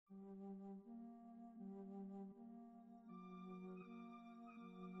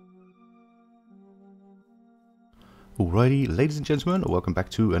Alrighty, ladies and gentlemen, welcome back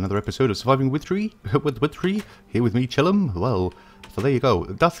to another episode of Surviving Witchery, here with me, Chillum. Well, so there you go,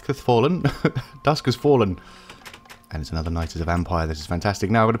 dusk has fallen, dusk has fallen, and it's another night as a vampire. This is fantastic.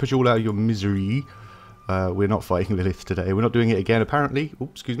 Now, I'm going to put you all out of your misery. We're not fighting Lilith today, we're not doing it again, apparently.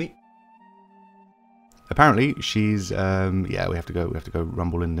 Oops, excuse me. Apparently, she's, yeah, we have to go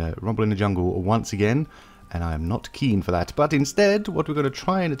rumble in the jungle once again, and I am not keen for that. But instead, what we're going to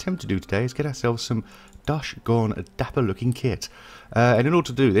try and attempt to do today is get ourselves some Dash gone dapper looking kit, and in order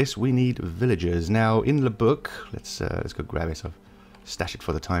to do this we need villagers. Now in the book, let's go grab it. I've stashed it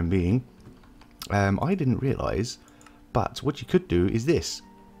for the time being. I didn't realise, but what you could do is this.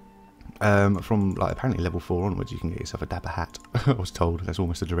 From like apparently level 4 onwards you can get yourself a dapper hat. I was told. That's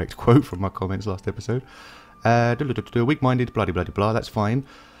almost a direct quote from my comments last episode. Weak-minded, bloody blah, that's fine.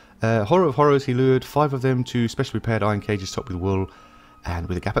 Horror of horrors, he lured 5 of them to specially prepared iron cages topped with wool and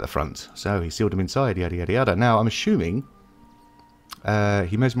with a gap at the front. So he sealed them inside, yada yada yada. Now I'm assuming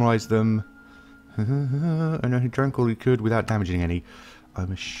he mesmerised them and then he drank all he could without damaging any.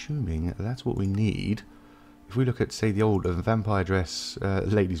 I'm assuming that's what we need. If we look at, say, the old vampire dress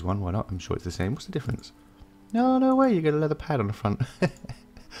ladies one, why not? I'm sure it's the same. What's the difference? No way, you get a leather pad on the front.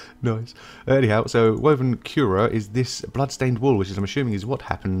 Nice. Anyhow, so woven cura is this blood-stained wool, which is, I'm assuming, is what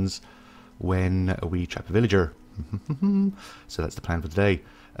happens when we trap a villager. So that's the plan for today.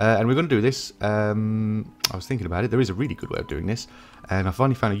 And we're going to do this. I was thinking about it. There is a really good way of doing this. And I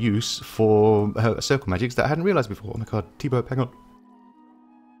finally found a use for circle magics that I hadn't realised before. Oh my god, T-Bow, hang on.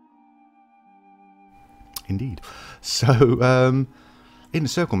 Indeed. So, in the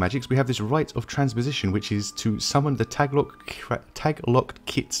circle magics, we have this rite of transposition, which is to summon the tag-locked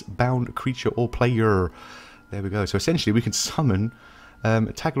kit's bound creature or player. There we go. So essentially, we can summon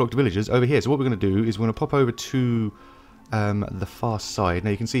tag-locked villagers over here. So what we're going to do is we're going to pop over to the far side. Now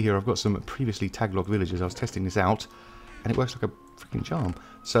you can see here I've got some previously tag-locked villagers. I was testing this out, and it works like a freaking charm.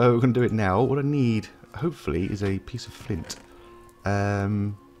 So we're going to do it now. What I need, hopefully, is a piece of flint.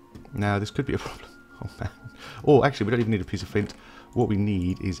 Now this could be a problem. Oh man. Or actually, we don't even need a piece of flint. What we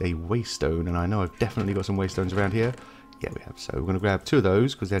need is a waystone, and I know I've definitely got some waystones around here. Yeah, we have. So we're going to grab 2 of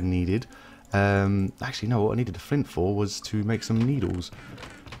those because they're needed. Actually, no, what I needed a flint for was to make some needles.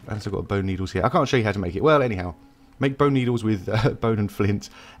 And so I've got bone needles here. I can't show you how to make it. Well, anyhow, make bone needles with bone and flint.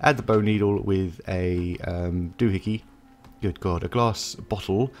 Add the bone needle with a doohickey. Good God, a glass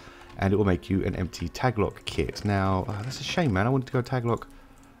bottle, and it will make you an empty taglock kit. Now, that's a shame, man. I wanted to go taglock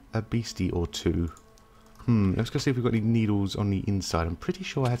a beastie or 2. Let's go see if we've got any needles on the inside. I'm pretty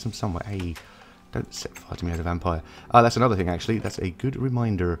sure I had some somewhere. Hey, don't set fire to me as a vampire. That's another thing, actually. That's a good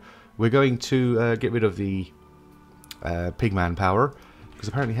reminder. We're going to get rid of the pigman power, because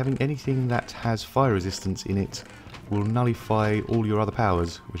apparently having anything that has fire resistance in it will nullify all your other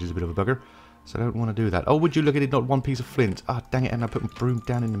powers, which is a bit of a bugger. So I don't want to do that. Oh, would you look at it, not one piece of flint. Ah, dang it, and I put my broom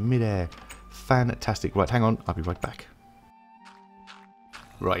down in the midair. Fantastic. Right, hang on. I'll be right back.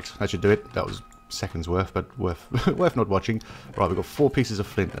 Right, that should do it. That was seconds worth, but worth not watching. Right, we've got 4 pieces of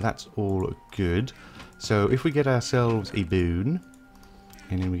flint. That's all good. So if we get ourselves a boon,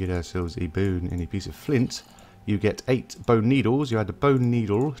 and then we get ourselves a boon and a piece of flint, you get 8 bone needles. You add the bone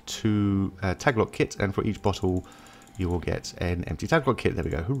needle to taglock kit, and for each bottle you will get an empty taglock kit. There we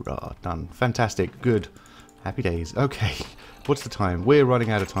go. Hoorah, done. Fantastic. Good. Happy days. Okay, what's the time? We're running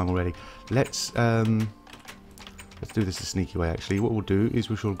out of time already. Let's do this a sneaky way, actually. What we'll do is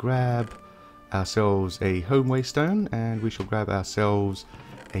we shall grab ourselves a home waystone, and we shall grab ourselves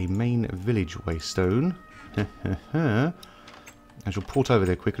a main village waystone. And she'll port over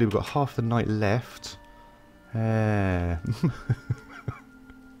there quickly. We've got half the night left.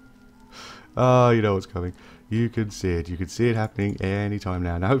 Oh, you know what's coming. You can see it. You can see it happening any time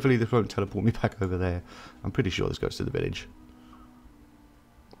now. Now, hopefully this won't teleport me back over there. I'm pretty sure this goes to the village.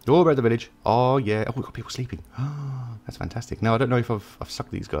 Oh, we're at the village. Oh, yeah. Oh, we've got people sleeping. Oh, that's fantastic. Now, I don't know if I've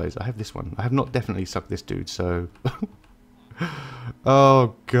sucked these guys. I have this one. I have not definitely sucked this dude, so...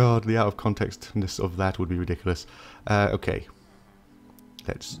 Oh, God. The out-of-contextness of that would be ridiculous. Okay.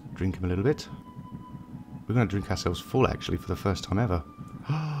 Let's drink him a little bit. We're going to drink ourselves full, actually, for the first time ever.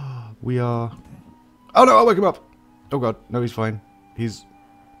 We are... Oh, no, I'll wake him up. Oh, God. No, he's fine. He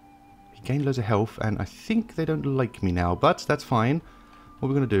gained loads of health, and I think they don't like me now, but that's fine. What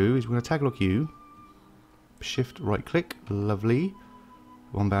we're going to do is we're going to taglock you. Shift right click. Lovely.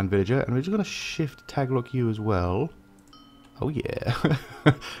 One bound villager. And we're just going to shift taglock you as well. Oh yeah.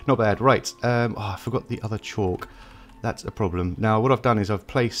 Not bad. Right. Oh, I forgot the other chalk. That's a problem. Now what I've done is I've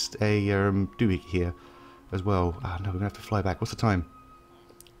placed a doohickey here as well. Ah, no, we're going to have to fly back. What's the time?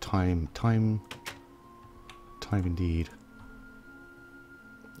 Time indeed.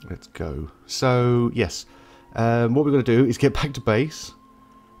 Let's go. So, yes. What we're going to do is get back to base.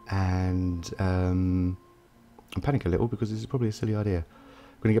 And I'm panicking a little because this is probably a silly idea.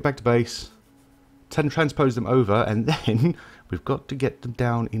 We're going to get back to base, transpose them over, and then we've got to get them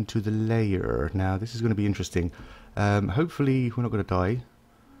down into the layer. Now, this is going to be interesting. Hopefully, we're not going to die.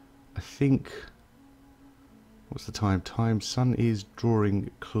 I think... What's the time? Sun is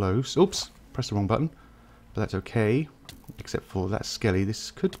drawing close. Oops, pressed the wrong button. But that's okay. Except for that skelly.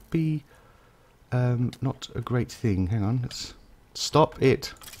 This could be not a great thing. Hang on, let's stop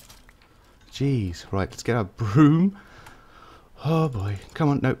it. Jeez, right, let's get our broom. Oh boy, come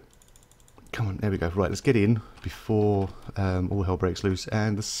on, no. Come on, there we go. Right, let's get in before all hell breaks loose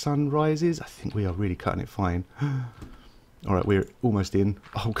and the sun rises. I think we are really cutting it fine. Alright, we're almost in.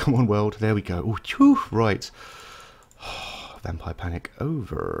 Oh, come on, world. There we go. Oh, right. Vampire panic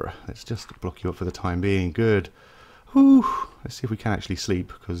over. Let's just block you up for the time being. Good. Whew. Let's see if we can actually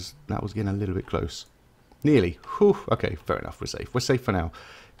sleep, because that was getting a little bit close. Nearly. Whew. Okay, fair enough. We're safe. We're safe for now.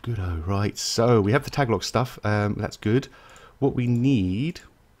 Good. Oh, right. So we have the tag lock stuff. That's good. What we need...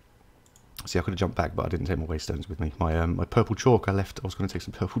 See, I could have jumped back, but I didn't take my waystones with me. My purple chalk I left. I was going to take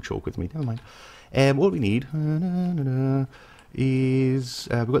some purple chalk with me. Never mind. What we need is...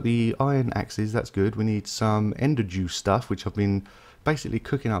 we've got the iron axes. That's good. We need some ender juice stuff, which I've been basically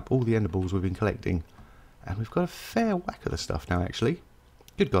cooking up all the ender balls we've been collecting. And we've got a fair whack of the stuff now, actually.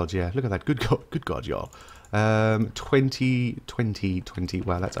 Good God, yeah. Look at that. Good God, y'all. 20.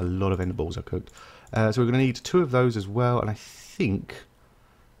 Wow, that's a lot of ender balls I cooked. So we're going to need 2 of those as well. And I think...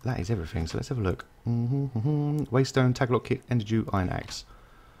 that is everything, so let's have a look. Waystone, taglock kit, enderdew, iron axe.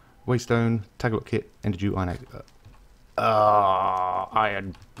 Waystone, taglock kit, enderdew, iron axe.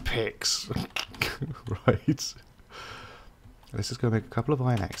 Iron picks. Right. Let's just go make a couple of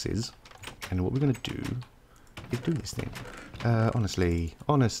iron axes. And what we're going to do is do this thing. Honestly.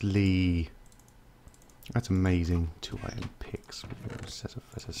 That's amazing. 2 iron picks. Set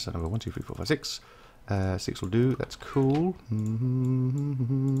of 1, 2, 3, 4, 5, 6. 6 will do, that's cool.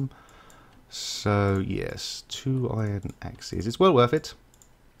 So, yes, 2 iron axes. It's well worth it.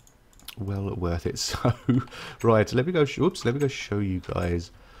 Well worth it. So, right, let me go show you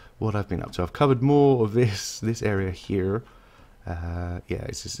guys what I've been up to. I've covered more of this area here. Yeah,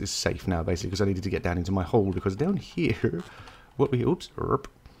 it's safe now, basically, because I needed to get down into my hole, because down here, what we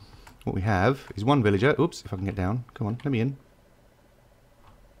have is 1 villager. Oops, if I can get down. Come on, let me in.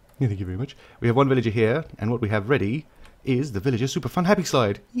 Thank you very much. We have 1 villager here, and what we have ready is the villager super fun happy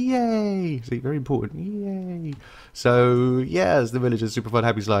slide. Yay! See, very important. Yay! So, yes, the villager super fun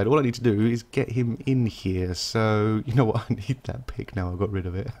happy slide. All I need to do is get him in here. So, you know what? I need that pick now. I got rid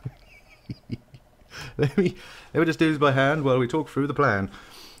of it. Let me just do this by hand while we talk through the plan.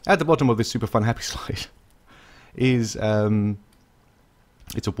 At the bottom of this super fun happy slide is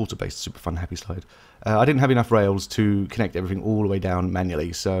it's a water-based super fun happy slide. I didn't have enough rails to connect everything all the way down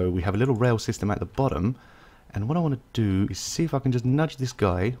manually, so we have a little rail system at the bottom. And what I want to do is see if I can just nudge this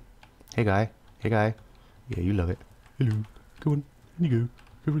guy. Hey guy. Yeah, you love it. Hello. Come on. In you go.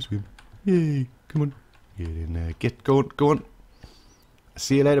 Go for a swim. Yay. Come on. Get in there. Go on.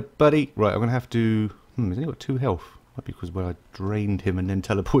 See you later, buddy. Right, I'm going to have to... he's only got 2 health. Might be because I drained him and then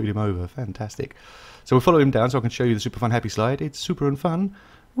teleported him over. Fantastic. So we'll follow him down so I can show you the super fun happy slide. It's super and fun.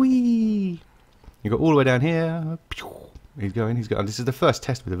 Whee! You go all the way down here. He's going. This is the first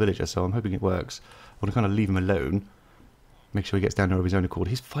test with the villager, so I'm hoping it works. I want to kind of leave him alone. Make sure he gets down there of his own accord.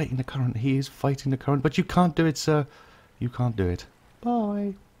 He's fighting the current. He is fighting the current. But you can't do it, sir. You can't do it.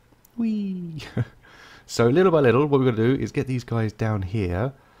 Bye. Whee! So little by little, what we're going to do is get these guys down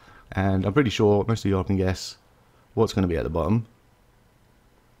here. And I'm pretty sure most of y'all can guess what's going to be at the bottom.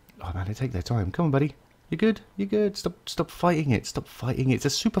 Oh man, they take their time. Come on, buddy. You good? You good? Stop fighting it. Stop fighting it. It's a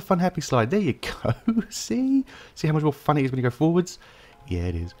super fun happy slide. There you go. See how much more fun it is when you go forwards? Yeah,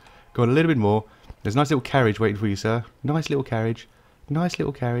 it is. Go on a little bit more. There's a nice little carriage waiting for you, sir. Nice little carriage. Nice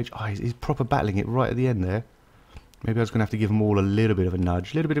little carriage. Oh, he's proper battling it right at the end there. Maybe I was going to have to give them all a little bit of a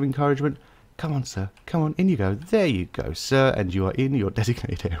nudge. A little bit of encouragement. Come on, sir. Come on. In you go. There you go, sir. And you are in your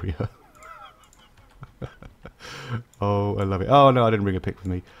designated area. Oh, I love it. Oh, no, I didn't bring a pick with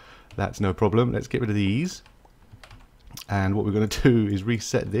me. That's no problem. Let's get rid of these. And what we're going to do is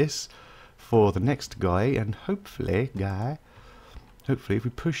reset this for the next guy. And hopefully, if we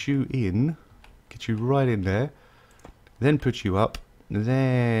push you in, get you right in there, then put you up,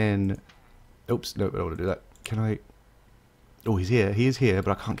 then... Oops, no, I don't want to do that. Can I... Oh, he's here. He is here,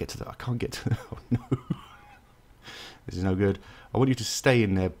 but I can't get to the... Oh, no. This is no good. I want you to stay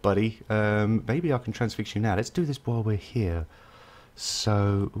in there, buddy. Maybe I can transfix you now. Let's do this while we're here.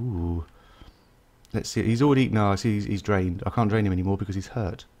 So, ooh. Let's see. He's already... No, I see he's drained. I can't drain him anymore because he's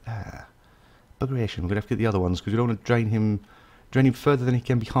hurt. buggeration. We're going to have to get the other ones because we don't want to drain him further than he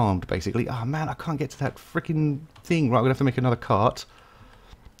can be harmed, basically. Oh, man, I can't get to that freaking thing. Right, we're going to have to make another cart.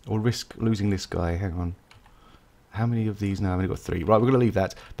 Or risk losing this guy. Hang on. How many of these now? I've only got 3. Right, we're going to leave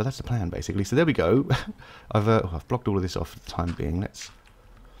that. But that's the plan, basically. So there we go. I've blocked all of this off for the time being. Let's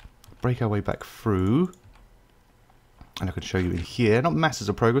break our way back through. And I can show you in here. Not masses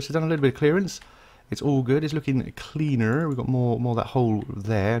of progress. We've done a little bit of clearance. It's all good. It's looking cleaner. We've got more of that hole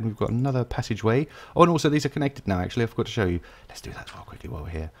there. And we've got another passageway. Oh, and also these are connected now, actually. I forgot to show you. Let's do that as well quickly while we're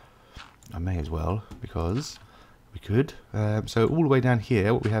here. I may as well, because we could. So all the way down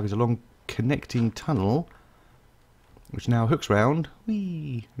here, what we have is a long connecting tunnel, which now hooks round.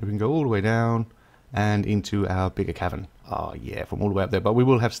 Whee! We can go all the way down and into our bigger cavern. Oh, yeah, from all the way up there. But we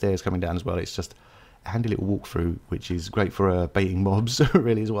will have stairs coming down as well. It's just a handy little walkthrough, which is great for baiting mobs.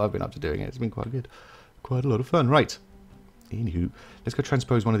 Really is what I've been up to doing it. It's been quite good. Quite a lot of fun. Right. Anywho, let's go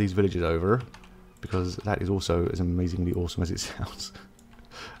transpose one of these villages over, because that is also as amazingly awesome as it sounds.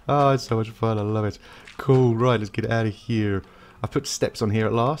 Oh, it's so much fun. I love it. Cool. Right, let's get out of here. I've put steps on here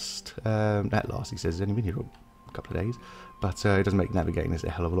at last. At last, he says. He's only been here a couple of days. But it does make navigating this a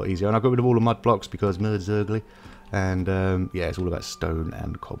hell of a lot easier. And I've got rid of all the mud blocks because mud's ugly. And yeah, it's all about stone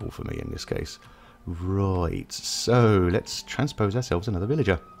and cobble for me in this case. Right, so let's transpose ourselves another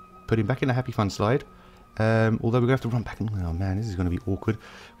villager. Put him back in the happy fun slide. Although we're going to have to run back and... Oh man, this is going to be awkward. We're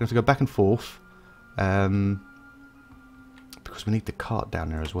going to have to go back and forth. Because we need the cart down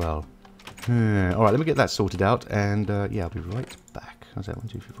there as well. Alright, let me get that sorted out. And yeah, I'll be right back. How's that? 1,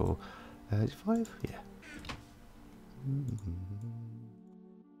 2, 3, 4. Is it 5? Yeah.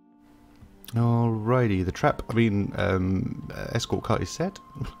 Alrighty, the trap, escort cart is set.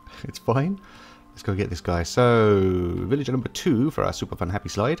 It's fine. Let's go get this guy. So, villager number 2 for our super fun happy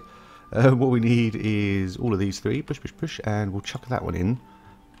slide. What we need is all of these 3. Push, push, push. And we'll chuck that one in.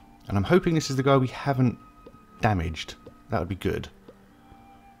 And I'm hoping this is the guy we haven't damaged. That would be good.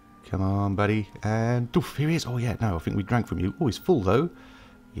 Come on, buddy. And, oof, here he is. Oh, yeah, no, I think we drank from you. Oh, he's full, though.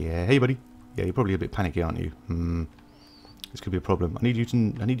 Yeah, hey, buddy. Yeah, you're probably a bit panicky, aren't you? This could be a problem. I need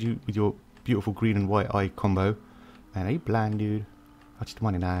you with your beautiful green and white eye combo. Man, are you blind, dude? Oh, just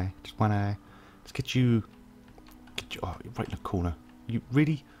one eye. Just one eye. Let's get you... Oh, you're right in the corner. You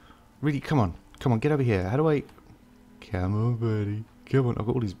really... Come on. Come on, get over here. How do I... Come on, buddy. Come on. I've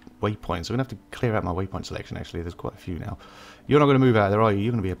got all these waypoints. I'm going to have to clear out my waypoint selection, actually. There's quite a few now. You're not going to move out of there, are you?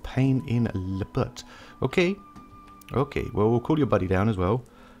 You're going to be a pain in the butt. Okay. Okay. Well, we'll call your buddy down as well.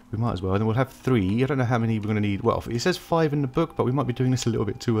 We might as well. And then we'll have 3. I don't know how many we're going to need. Well, it says 5 in the book, but we might be doing this a little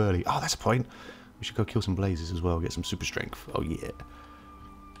bit too early. Oh, that's a point. We should go kill some blazes as well. Get some super strength. Oh, yeah.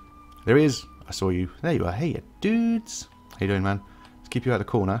 There he is. I saw you. There you are. Hey, dudes. How you doing, man? Let's keep you out of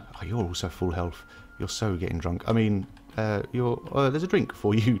the corner. Oh, you're also full health. You're so getting drunk. I mean, there's a drink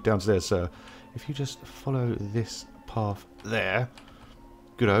for you downstairs, sir. If you just follow this path there.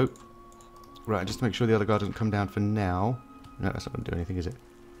 Good-o. Right, just to make sure the other guy doesn't come down for now. No, that's not going to do anything, is it?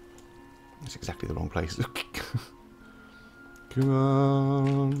 It's exactly the wrong place. Come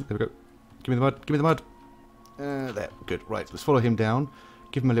on. There we go. Give me the mud. Give me the mud. There. Good. Right, let's follow him down.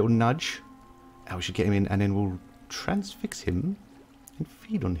 Give him a little nudge. Oh, we should get him in, and then we'll transfix him and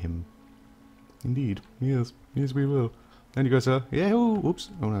feed on him. Indeed. Yes. Yes, we will. There you go, sir. Yeah. Oh, oops.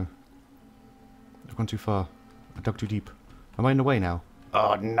 Oh, no. I've gone too far. I dug too deep. Am I in the way now?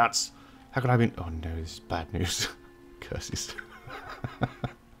 Oh, nuts. How could I have been... Oh, no. This is bad news. Curses.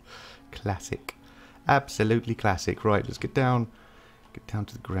 Classic. Absolutely classic. Right, let's get down. Get down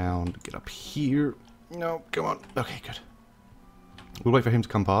to the ground. Get up here. No, come on. Okay, good. We'll wait for him to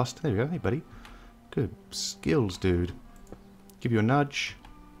come past. There we go. Hey, buddy. Good skills, dude. Give you a nudge.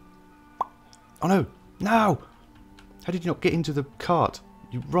 Oh, no. No! How did you not get into the cart?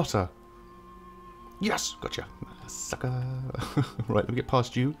 You rotter. Yes! Gotcha. Sucker. Right, let me get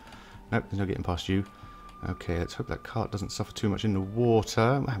past you. Nope, there's no getting past you. Okay, let's hope that cart doesn't suffer too much in the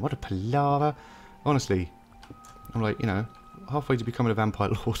water. Man, what a palaver. Honestly, I'm like, you know, halfway to becoming a vampire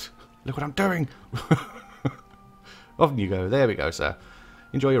lord. Look what I'm doing! Off you go. There we go, sir.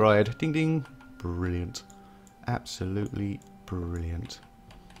 Enjoy your ride. Ding, ding. Brilliant. Absolutely brilliant.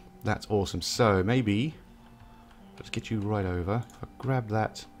 That's awesome. So, maybe... Let's get you right over. If I grab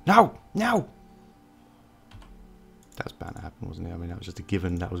that... No! No! That was bound to happen, wasn't it? I mean, that was just a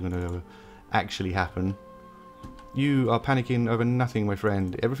given that was going to actually happen. You are panicking over nothing, my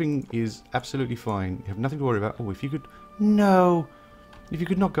friend. Everything is absolutely fine. You have nothing to worry about. Oh, if you could... No! If you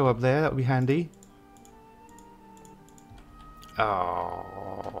could not go up there, that would be handy.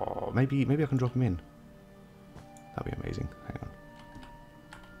 Oh, maybe I can drop him in. That'd be amazing. Hang on.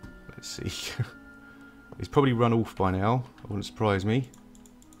 Let's see. He's probably run off by now. It wouldn't surprise me.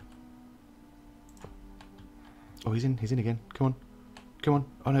 Oh, he's in again. Come on. Come on.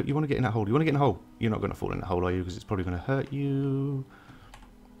 Oh, no, you want to get in that hole. You want to get in the hole. You're not going to fall in the hole, are you? Because it's probably going to hurt you.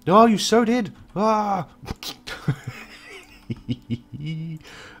 Oh, you so did. Ah!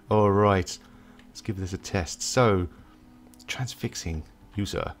 Alright. Let's give this a test. So, transfixing. You,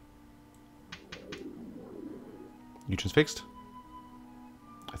 sir. You transfixed?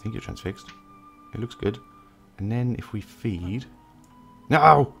 I think you're transfixed. It looks good. And then if we feed...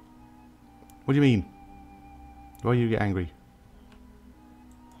 No! What do you mean? Why do you get angry?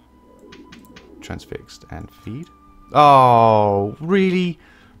 Transfixed and feed. Oh, really?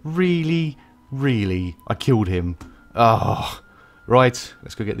 Really? Really? I killed him. Oh, right.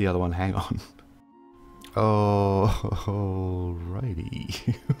 Let's go get the other one. Hang on. Oh,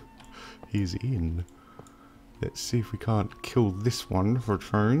 alrighty. He's in. Let's see if we can't kill this one for a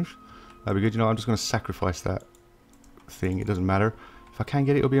change. That'd be good. You know, I'm just going to sacrifice that thing. It doesn't matter. If I can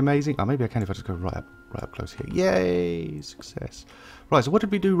get it, it'll be amazing. Oh, maybe I can if I just go right up close here. Yay! Success. Right, so what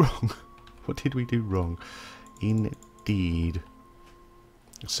did we do wrong? What did we do wrong? Indeed.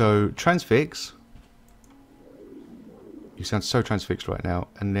 So, transfix. You sound so transfixed right now.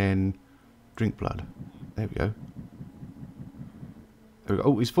 And then, drink blood. There we go. There we go.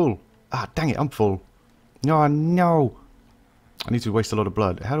 Oh, he's full. Ah, dang it, I'm full. No, no. I need to waste a lot of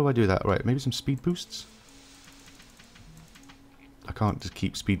blood. How do I do that? Right, maybe some speed boosts? I can't just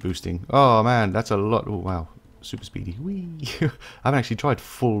keep speed boosting. Oh, man, that's a lot. Oh, wow. Super speedy. Whee! I haven't actually tried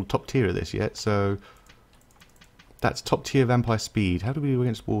full top tier of this yet, so... That's top tier vampire speed. How do we do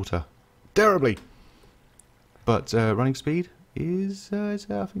against water? Terribly! But running speed is... I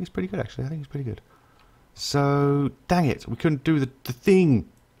think it's pretty good, actually. I think it's pretty good. So, dang it. We couldn't do the thing.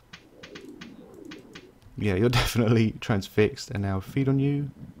 Yeah, you're definitely transfixed. And now feed on you.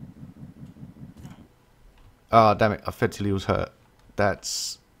 Ah, oh, damn it. I fed till he was hurt.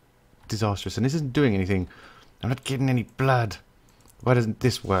 That's disastrous. And this isn't doing anything. I'm not getting any blood. Why doesn't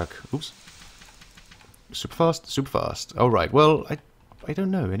this work? Oops. Super fast, super fast. Alright, well, I don't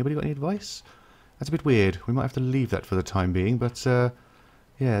know. Anybody got any advice? That's a bit weird. We might have to leave that for the time being. But,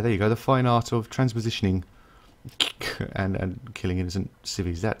 yeah, there you go. The fine art of transpositioning and killing innocent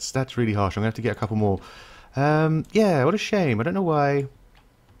civvies. That's really harsh. I'm going to have to get a couple more. Yeah, what a shame. I don't know why.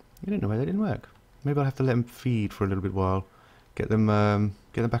 I don't know why that didn't work. Maybe I'll have to let them feed for a little bit while. Get them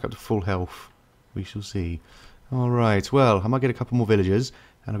back up to full health. We shall see. Alright, well, I might get a couple more villagers,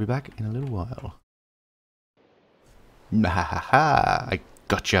 and I'll be back in a little while. Ha! I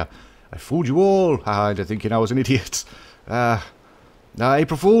gotcha. I fooled you all. Into thinking I was an idiot.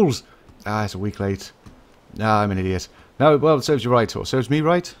 April Fools. It's a week late. I'm an idiot. No, well, it serves you right, or serves me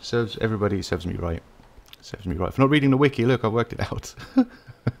right. Serves everybody, serves me right. Serves me right. For not reading the wiki, look, I've worked it out.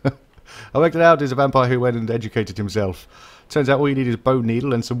 I worked it out as a vampire who went and educated himself. Turns out all you need is a bone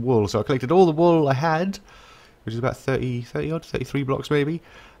needle and some wool. So I collected all the wool I had, which is about 30 odd, 33 blocks maybe.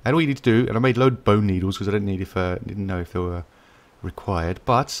 And all you need to do, and I made load of bone needles because I didn't know if they were required.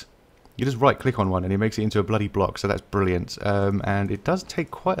 But you just right click on one and it makes it into a bloody block. So that's brilliant. And it does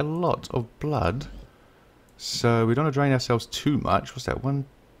take quite a lot of blood. So we don't want to drain ourselves too much. What's that? 1,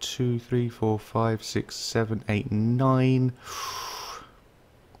 2, 3, 4, 5, 6, 7, 8, 9.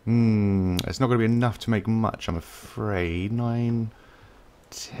 It's not going to be enough to make much, I'm afraid. 9,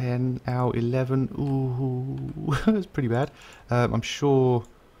 10, out 11. Ooh, that's pretty bad. I'm sure...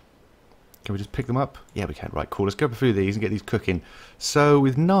 Can we just pick them up? Yeah, we can. Right, cool. Let's go through these and get these cooking. So,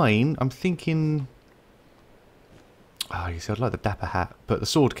 with 9, I'm thinking... Oh, you see, I'd like the dapper hat. But the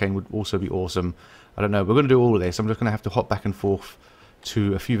sword cane would also be awesome. I don't know. We're going to do all of this. I'm just going to have to hop back and forth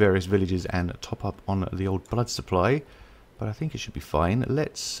to a few various villages and top up on the old blood supply. But I think it should be fine.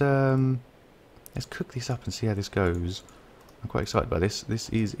 Let's cook this up and see how this goes. I'm quite excited by this. This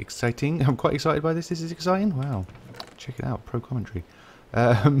is exciting. I'm quite excited by this. This is exciting. Wow. Check it out. Pro commentary.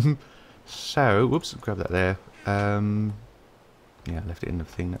 So, whoops, grab that there. Yeah, left it in the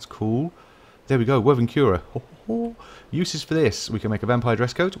thing. That's cool. There we go. Woven Curer. Uses for this. We can make a vampire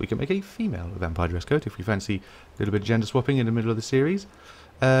dress coat. We can make a female vampire dress coat if we fancy a little bit of gender swapping in the middle of the series.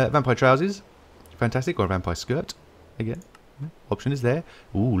 Vampire trousers. Fantastic. Or a vampire skirt. Again. Option is there.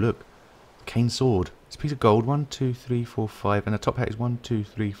 Ooh, look. Cane sword. It's a piece of gold. 1, 2, 3, 4, 5. And the top hat is 1, 2,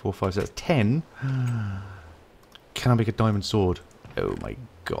 3, 4, 5. So that's 10. Can I make a diamond sword? Oh my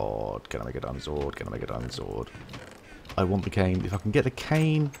god. Can I make a diamond sword? Can I make a diamond sword? I want the cane. If I can get the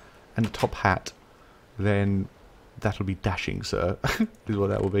cane and the top hat, then that'll be dashing, sir. This is what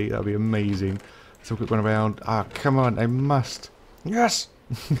that will be. That'll be amazing. So quick run around. Ah, come on. I must. Yes!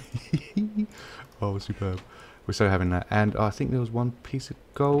 Oh, superb. We're so having that. And I think there was one piece of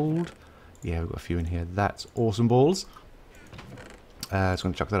gold. Yeah, we've got a few in here. That's awesome balls. So I'm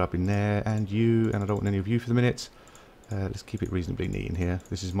going to chuck that up in there. And you. And I don't want any of you for the minute. Let's keep it reasonably neat in here.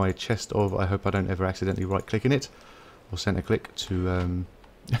 This is my chest of, I hope I don't ever accidentally right-click in it, or center click to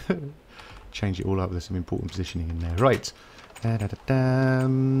change it all up. There's some important positioning in there. Right. And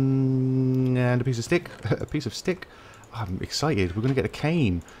a piece of stick. A piece of stick. I'm excited. We're going to get a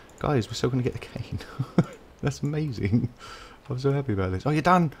cane. Guys, we're still going to get the cane. That's amazing. I'm so happy about this. Oh, you're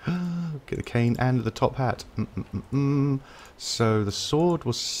done. Get the cane and the top hat. So the sword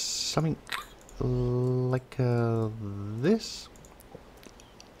was something like this.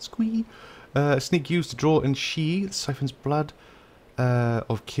 Squee. Sneak used to draw and sheathe. Siphons blood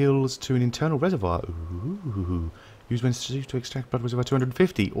of kills to an internal reservoir. Ooh. Use when to extract blood reservoir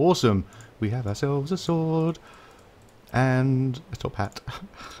 250. Awesome. We have ourselves a sword. And a top hat.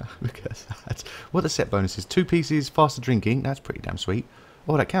 Look at that. What are the set bonuses? 2 pieces, faster drinking. That's pretty damn sweet.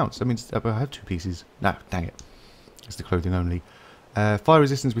 Oh, that counts. That means I have 2 pieces. No, dang it. It's the clothing only. Fire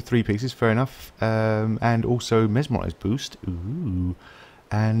resistance with 3 pieces. Fair enough. And also mesmerize boost. Ooh.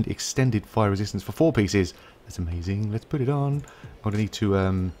 And extended fire resistance for 4 pieces. That's amazing. Let's put it on. I'm going to need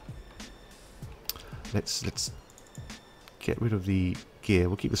to... Let's get rid of the gear.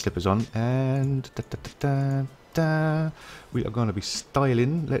 We'll keep the slippers on. And... we are going to be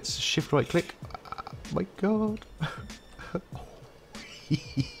styling. Let's shift right click. My god.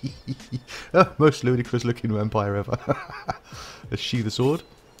 Most ludicrous looking vampire ever. Let's sheathe the sword.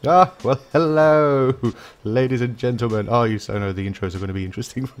 Ah, well, hello, ladies and gentlemen. Oh, you so know the intros are going to be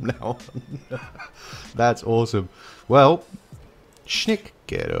interesting from now on. That's awesome. Well, Schnick,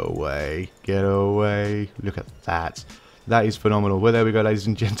 get away. Get away. Look at that. That is phenomenal. Well, there we go, ladies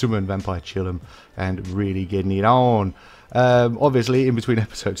and gentlemen. Vampire Chillum and really getting it on. Obviously, in between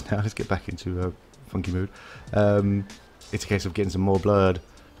episodes now, let's get back into funky mood. It's a case of getting some more blood.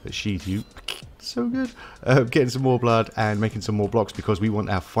 Sheathe you. So good. Getting some more blood and making some more blocks because we want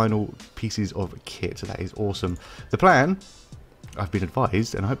our final pieces of kit. That is awesome. The plan, I've been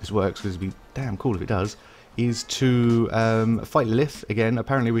advised, and I hope this works because it'd be damn cool if it does, is to fight Lilith again.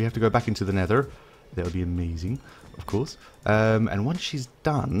 Apparently, we have to go back into the Nether. That would be amazing, of course. And once she's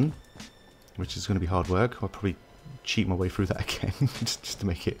done, which is going to be hard work, I'll probably cheat my way through that again, just to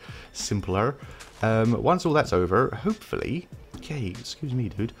make it simpler. Once all that's over, hopefully, okay, excuse me,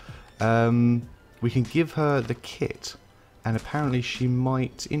 dude, we can give her the kit, and apparently she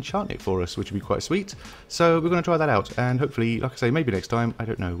might enchant it for us, which would be quite sweet. So we're going to try that out, and hopefully, like I say, maybe next time, I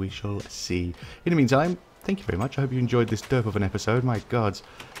don't know, we shall see. In the meantime, thank you very much. I hope you enjoyed this derp of an episode. My gods,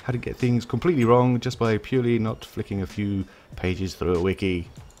 how to get things completely wrong just by purely not flicking a few pages through a wiki.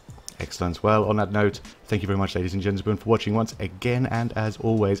 Excellent. Well, on that note, thank you very much, ladies and gentlemen, for watching once again and as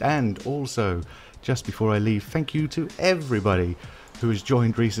always. And also, just before I leave, thank you to everybody who has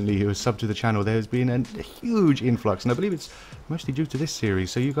joined recently, who has subbed to the channel. There's been a huge influx, and I believe it's mostly due to this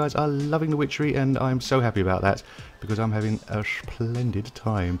series. So you guys are loving the Witchery, and I'm so happy about that because I'm having a splendid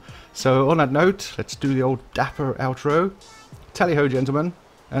time. So on that note, let's do the old dapper outro. Tally-ho, gentlemen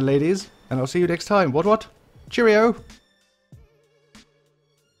and ladies, and I'll see you next time. What? Cheerio!